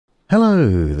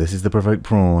Hello, this is the Provoked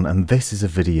Prawn, and this is a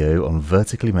video on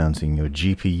vertically mounting your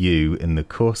GPU in the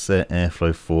Corsair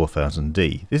Airflow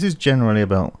 4000D. This is generally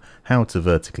about how to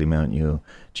vertically mount your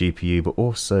GPU, but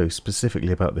also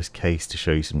specifically about this case to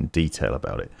show you some detail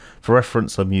about it. For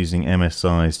reference, I'm using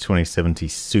MSI's 2070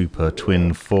 Super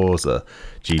Twin Frozr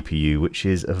GPU, which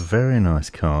is a very nice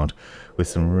card with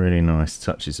some really nice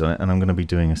touches on it, and I'm going to be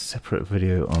doing a separate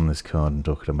video on this card and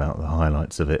talking about the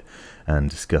highlights of it and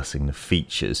discussing the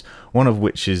features. One of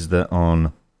which is that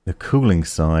on the cooling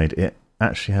side it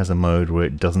actually has a mode where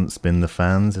it doesn't spin the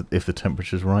fans if the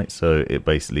temperature's right, so it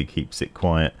basically keeps it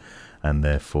quiet and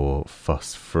therefore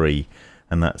fuss free,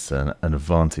 and that's an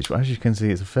advantage. But as you can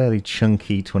see, it's a fairly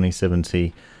chunky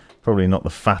 2070. Probably not the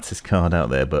fattest card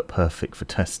out there, but perfect for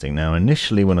testing. Now,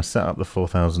 initially when I set up the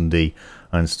 4000D,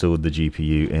 I installed the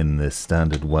GPU in the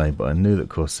standard way, but I knew that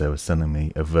Corsair was sending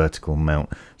me a vertical mount,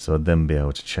 so I'd then be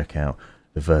able to check out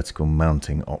the vertical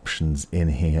mounting options in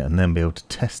here and then be able to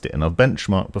test it. And I've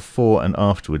benchmarked before and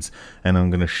afterwards, and I'm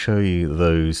going to show you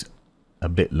those a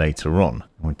bit later on.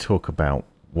 We talk about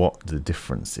what the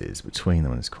difference is between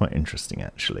them, and it's quite interesting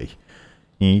actually.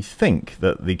 You think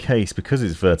that the case, because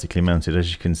it's vertically mounted,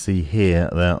 as you can see here,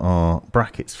 there are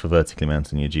brackets for vertically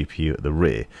mounting your GPU at the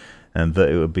rear, and that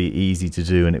it would be easy to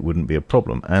do and it wouldn't be a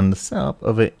problem. And the setup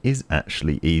of it is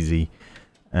actually easy,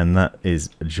 and that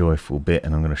is a joyful bit,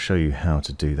 and I'm going to show you how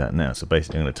to do that now. So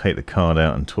basically I'm going to take the card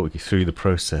out and talk you through the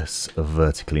process of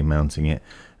vertically mounting it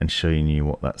and showing you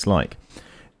what that's like.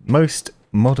 Most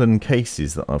modern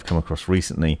cases that I've come across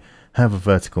recently have a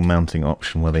vertical mounting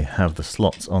option where they have the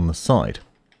slots on the side.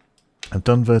 I've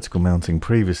done vertical mounting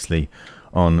previously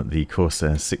on the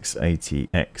Corsair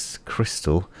 680X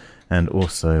Crystal and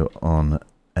also on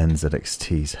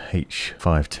NZXT's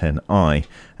H510i,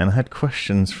 and I had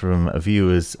questions from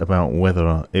viewers about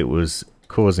whether it was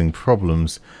causing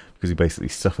problems because you're basically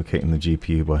suffocating the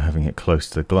GPU by having it close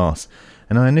to the glass.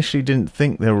 And I initially didn't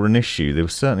think there were an issue. There were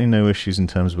certainly no issues in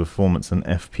terms of performance and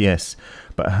FPS,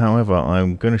 but however,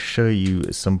 I'm going to show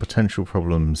you some potential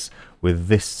problems with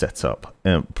this setup.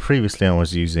 Previously I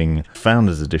was using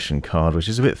Founders Edition card, which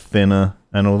is a bit thinner,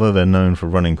 and although they're known for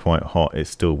running quite hot, it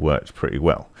still worked pretty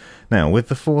well. Now with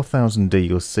the 4000D,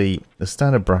 you'll see the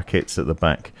standard brackets at the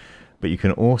back, but you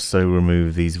can also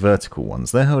remove these vertical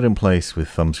ones. They're held in place with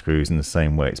thumb screws in the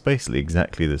same way. It's basically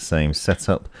exactly the same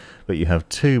setup, but you have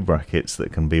two brackets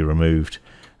that can be removed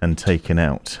and taken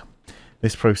out.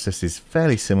 This process is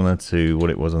fairly similar to what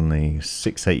it was on the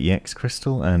 680X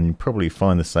Crystal, and you probably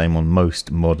find the same on most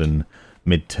modern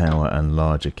mid-tower and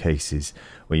larger cases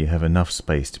where you have enough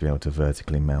space to be able to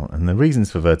vertically mount. And the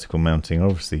reasons for vertical mounting are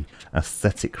obviously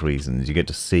aesthetic reasons. You get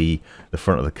to see the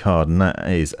front of the card, and that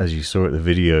is, as you saw at the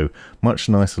video, much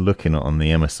nicer looking on the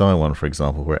MSI one, for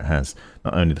example, where it has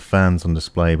not only the fans on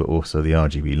display but also the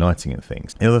RGB lighting and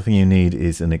things. The other thing you need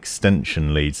is an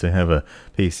extension lead. So you have a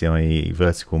PCIe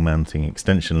vertical mounting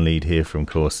extension lead here from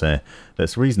Corsair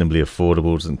that's reasonably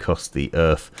affordable, doesn't cost the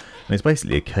earth, and it's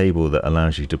basically a cable that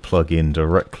allows you to plug in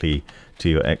directly to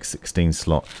your X16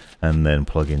 slot and then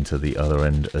plug into the other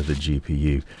end of the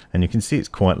GPU. And you can see it's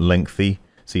quite lengthy,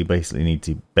 so you basically need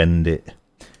to bend it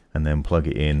and then plug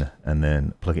it in, and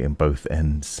then plug it in both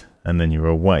ends, and then you're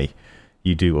away.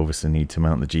 You do obviously need to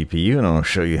mount the GPU, and I'll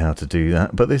show you how to do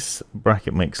that, but this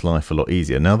bracket makes life a lot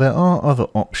easier. Now there are other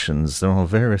options. There are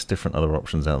various different other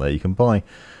options out there. You can buy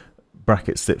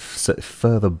brackets that sit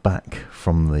further back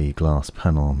from the glass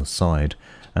panel on the side,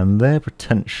 and they're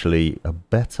potentially a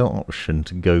better option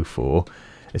to go for,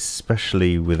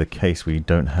 especially with a case where you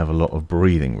don't have a lot of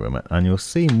breathing room, and you'll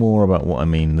see more about what I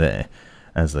mean there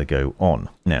as they go on.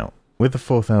 Now with the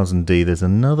 4000D, there's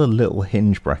another little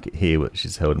hinge bracket here which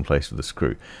is held in place with a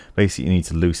screw. Basically you need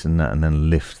to loosen that and then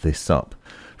lift this up.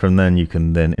 From then you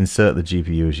can then insert the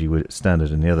GPU as you would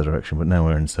standard in the other direction, but now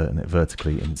we're inserting it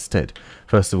vertically instead.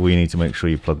 First of all, you need to make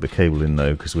sure you plug the cable in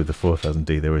though, because with the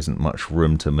 4000D there isn't much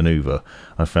room to maneuver.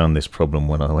 I found this problem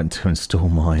when I went to install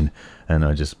mine, and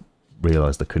I just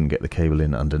realized I couldn't get the cable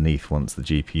in underneath once the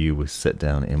GPU was set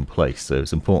down in place, so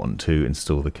it's important to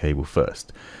install the cable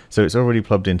first. So it's already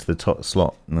plugged into the top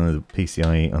slot and the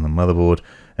PCIe on the motherboard,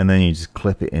 and then you just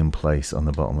clip it in place on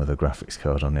the bottom of the graphics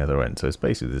card on the other end. So it's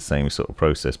basically the same sort of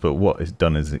process, but what it's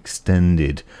done is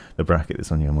extended the bracket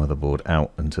that's on your motherboard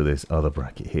out into this other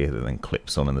bracket here that then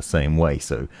clips on in the same way.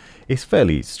 So it's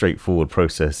fairly straightforward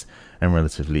process and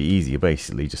relatively easy. You're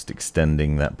basically just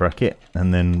extending that bracket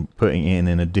and then putting it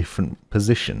in a different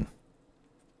position.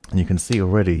 And you can see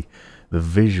already the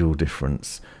visual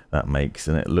difference that makes,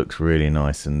 and it looks really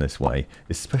nice in this way,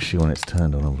 especially when it's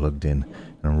turned on and plugged in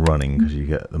and running, because you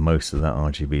get the most of that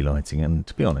RGB lighting. And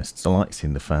to be honest, I like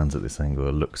seeing the fans at this angle.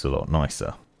 It looks a lot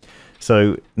nicer.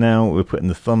 So now we're putting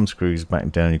the thumb screws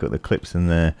back down. You've got the clips in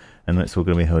there, and it's all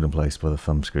going to be held in place by the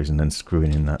thumb screws, and then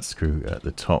screwing in that screw at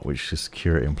the top, which should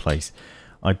secure it in place.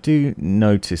 I do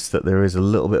notice that there is a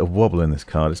little bit of wobble in this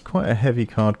card. It's quite a heavy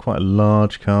card, quite a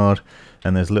large card,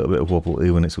 and there's a little bit of wobble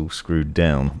when it's all screwed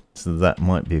down. So that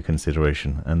might be a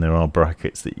consideration. And there are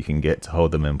brackets that you can get to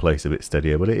hold them in place a bit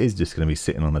steadier, but it is just going to be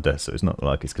sitting on the desk, so it's not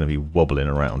like it's going to be wobbling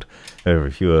around. However,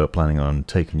 if you are planning on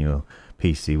taking your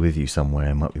PC with you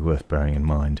somewhere, it might be worth bearing in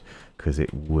mind, because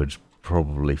it would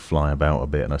probably fly about a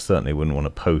bit, and I certainly wouldn't want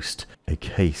to post a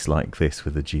case like this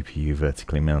with the GPU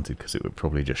vertically mounted, because it would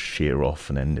probably just shear off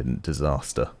and end in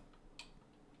disaster.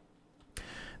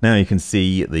 Now you can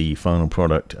see the final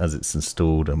product as it's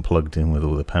installed and plugged in with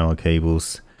all the power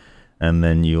cables, and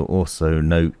then you'll also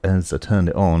note as I turned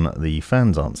it on, the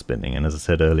fans aren't spinning, and as I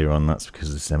said earlier on, that's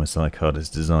because this MSI card is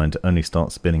designed to only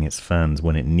start spinning its fans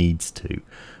when it needs to,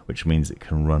 which means it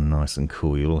can run nice and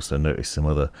cool. You'll also notice some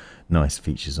other nice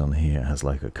features on here. It has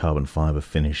like a carbon fiber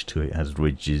finish to it. It has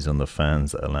ridges on the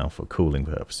fans that allow for cooling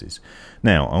purposes.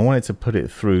 Now, I wanted to put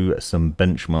it through some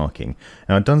benchmarking.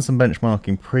 Now, I'd done some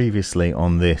benchmarking previously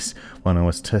on this when I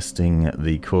was testing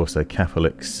the Corsair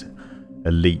X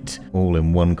Elite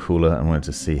all-in-one cooler, and wanted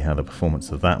to see how the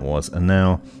performance of that was. And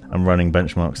now I'm running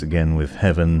benchmarks again with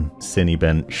Heaven,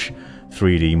 Cinebench,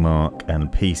 3D Mark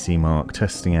and PC Mark,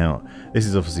 testing out. This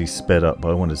is obviously sped up, but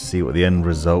I wanted to see what the end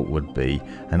result would be,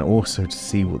 and also to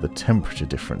see what the temperature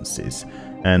difference is.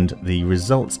 And the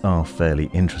results are fairly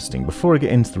interesting. Before I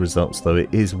get into the results though,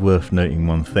 it is worth noting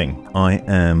one thing. I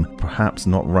am perhaps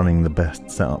not running the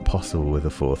best setup possible with a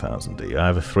 4000D. I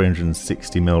have a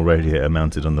 360mm radiator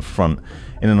mounted on the front.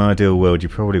 In an ideal world, you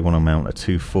probably want to mount a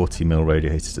 240mm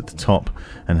radiator at the top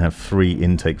and have 3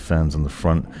 intake fans on the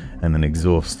front and then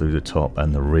exhaust through the top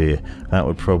and the rear. That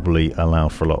would probably allow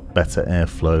for a lot better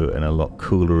airflow and a lot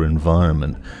cooler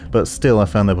environment. But still, I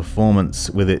found the performance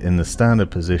with it in the standard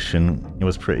position, it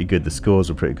was pretty good. The scores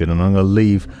were pretty good, and I'm going to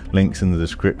leave links in the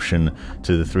description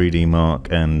to the 3D Mark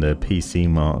and the PC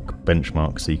Mark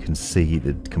benchmark, so you can see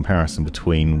the comparison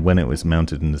between when it was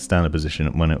mounted in the standard position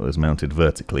and when it was mounted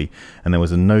vertically. And there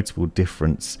was a notable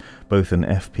difference both in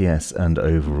FPS and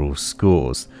overall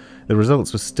scores. The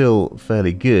results were still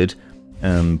fairly good,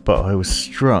 but I was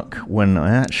struck when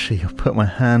I actually put my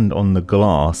hand on the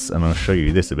glass, and I'll show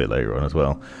you this a bit later on as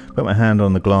well. Put my hand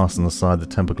on the glass on the side of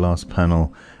the tempered glass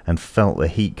panel and felt the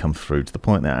heat come through to the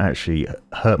point that it actually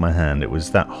hurt my hand. It was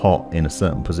that hot in a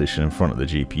certain position in front of the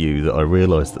GPU that I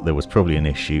realised that there was probably an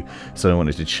issue. So I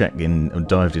wanted to check in and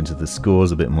dived into the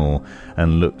scores a bit more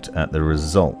and looked at the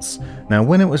results. Now,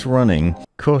 when it was running,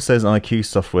 Corsair's IQ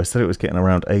software said it was getting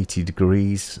around 80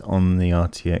 degrees on the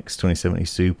RTX 2070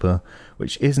 Super,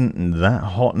 which isn't that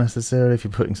hot necessarily if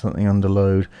you're putting something under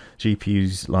load.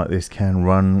 GPUs like this can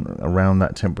run around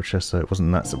that temperature, so it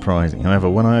wasn't that surprising. However,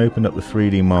 when I opened up the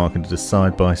 3D Mark and did a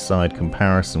side-by-side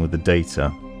comparison with the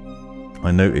data,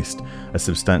 I noticed a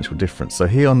substantial difference. So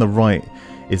here on the right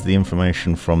is the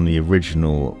information from the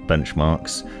original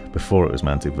benchmarks before it was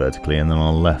mounted vertically, and then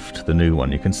on the left the new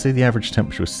one. You can see the average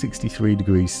temperature was 63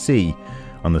 degrees C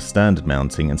on the standard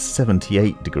mounting and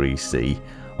 78 degrees C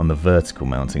on the vertical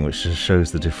mounting, which just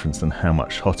shows the difference in how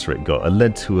much hotter it got. It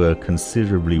led to a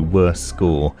considerably worse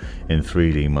score in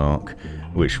 3D Mark,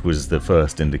 which was the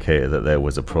first indicator that there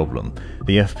was a problem.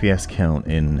 The FPS count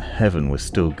in Heaven was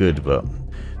still good, but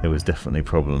there was definitely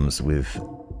problems with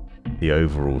the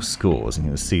overall scores, and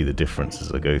you'll see the difference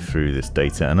as I go through this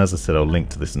data. And as I said, I'll link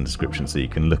to this in the description so you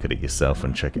can look at it yourself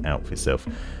and check it out for yourself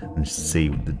and see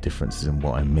the differences in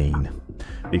what I mean.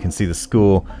 But you can see the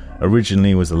score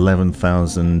originally was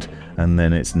 11,000 and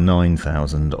then it's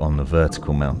 9,000 on the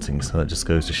vertical mounting, so that just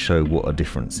goes to show what a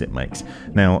difference it makes.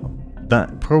 Now,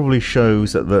 that probably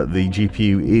shows that the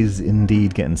GPU is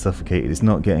indeed getting suffocated. It's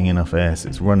not getting enough air, so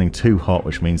it's running too hot,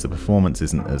 which means the performance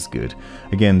isn't as good.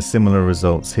 Again, similar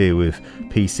results here with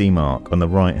PC Mark. On the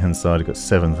right hand side, I've got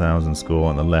 7,000 score,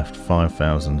 on the left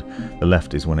 5,000. The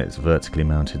left is when it's vertically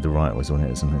mounted, the right was when it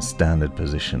was in its standard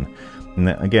position. And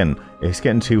again, it's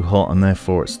getting too hot and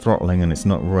therefore it's throttling and it's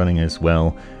not running as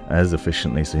well, as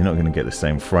efficiently, so you're not going to get the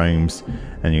same frames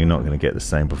and you're not going to get the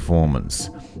same performance.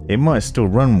 It might still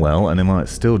run well and it might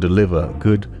still deliver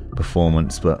good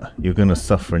performance, but you're going to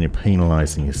suffer and you're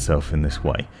penalising yourself in this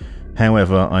way.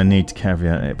 However, I need to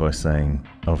caveat it by saying,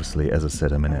 obviously, as I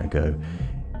said a minute ago,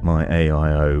 my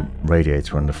AIO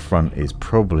radiator on the front is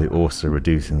probably also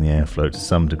reducing the airflow to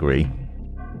some degree.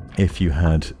 If you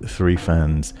had 3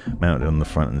 fans mounted on the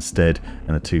front instead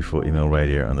and a 240mm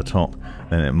radiator on the top,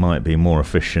 then it might be more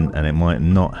efficient and it might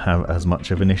not have as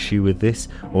much of an issue with this.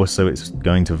 Also, it's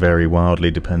going to vary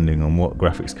wildly depending on what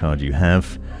graphics card you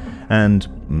have, and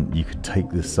You could take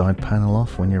the side panel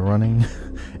off when you're running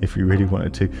if you really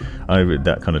wanted to.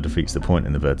 That kind of defeats the point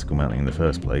in the vertical mounting in the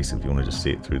first place if you want to just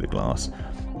see it through the glass.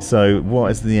 So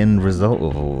what is the end result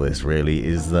of all this really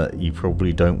is that you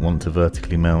probably don't want to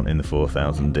vertically mount in the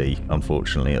 4000D,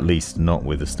 unfortunately, at least not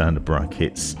with the standard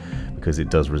brackets, because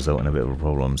it does result in a bit of a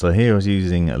problem. So here I was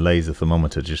using a laser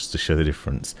thermometer just to show the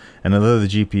difference, and although the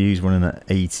GPU is running at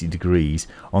 80 degrees,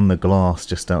 on the glass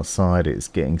just outside it's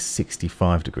getting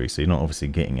 65 degrees, so you're not obviously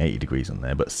getting 80 degrees on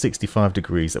there, but 65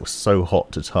 degrees, that was so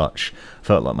hot to touch,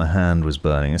 felt like my hand was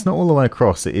burning. It's not all the way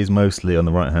across, it is mostly on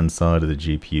the right hand side of the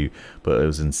GPU, but it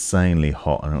was insanely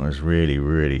hot and it was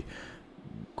really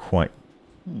quite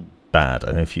bad.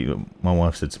 I mean, my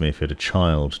wife said to me if you had a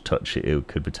child touch it, it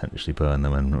could potentially burn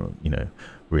them and, you know,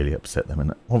 really upset them.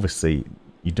 And obviously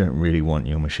you don't really want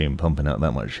your machine pumping out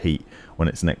that much heat when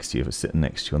it's next to you, if it's sitting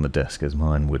next to you on the desk as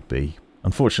mine would be.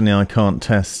 Unfortunately, I can't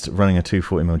test running a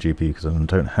 240mm GPU because I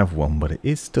don't have one, but it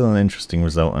is still an interesting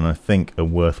result and I think a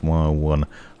worthwhile one,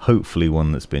 hopefully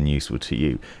one that's been useful to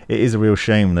you. It is a real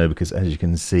shame though, because as you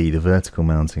can see, the vertical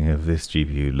mounting of this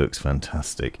GPU looks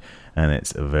fantastic and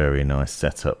it's a very nice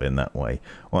setup in that way.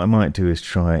 What I might do is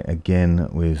try again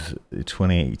with the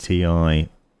 2080 Ti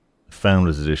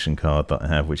Founders Edition card that I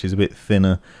have, which is a bit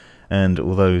thinner, and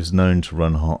although it's known to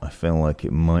run hot, I feel like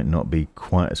it might not be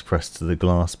quite as pressed to the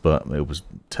glass, but it was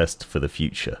test for the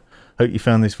future. Hope you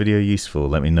found this video useful.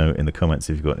 Let me know in the comments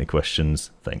if you've got any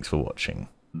questions. Thanks for watching.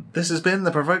 This has been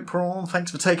the Provoked Prawn.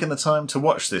 Thanks for taking the time to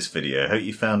watch this video. Hope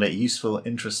you found it useful,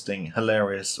 interesting,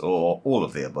 hilarious, or all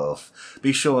of the above.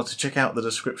 Be sure to check out the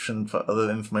description for other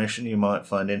information you might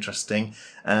find interesting,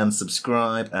 and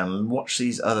subscribe and watch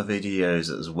these other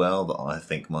videos as well that I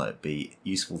think might be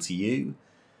useful to you.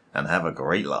 And have a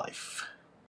great life.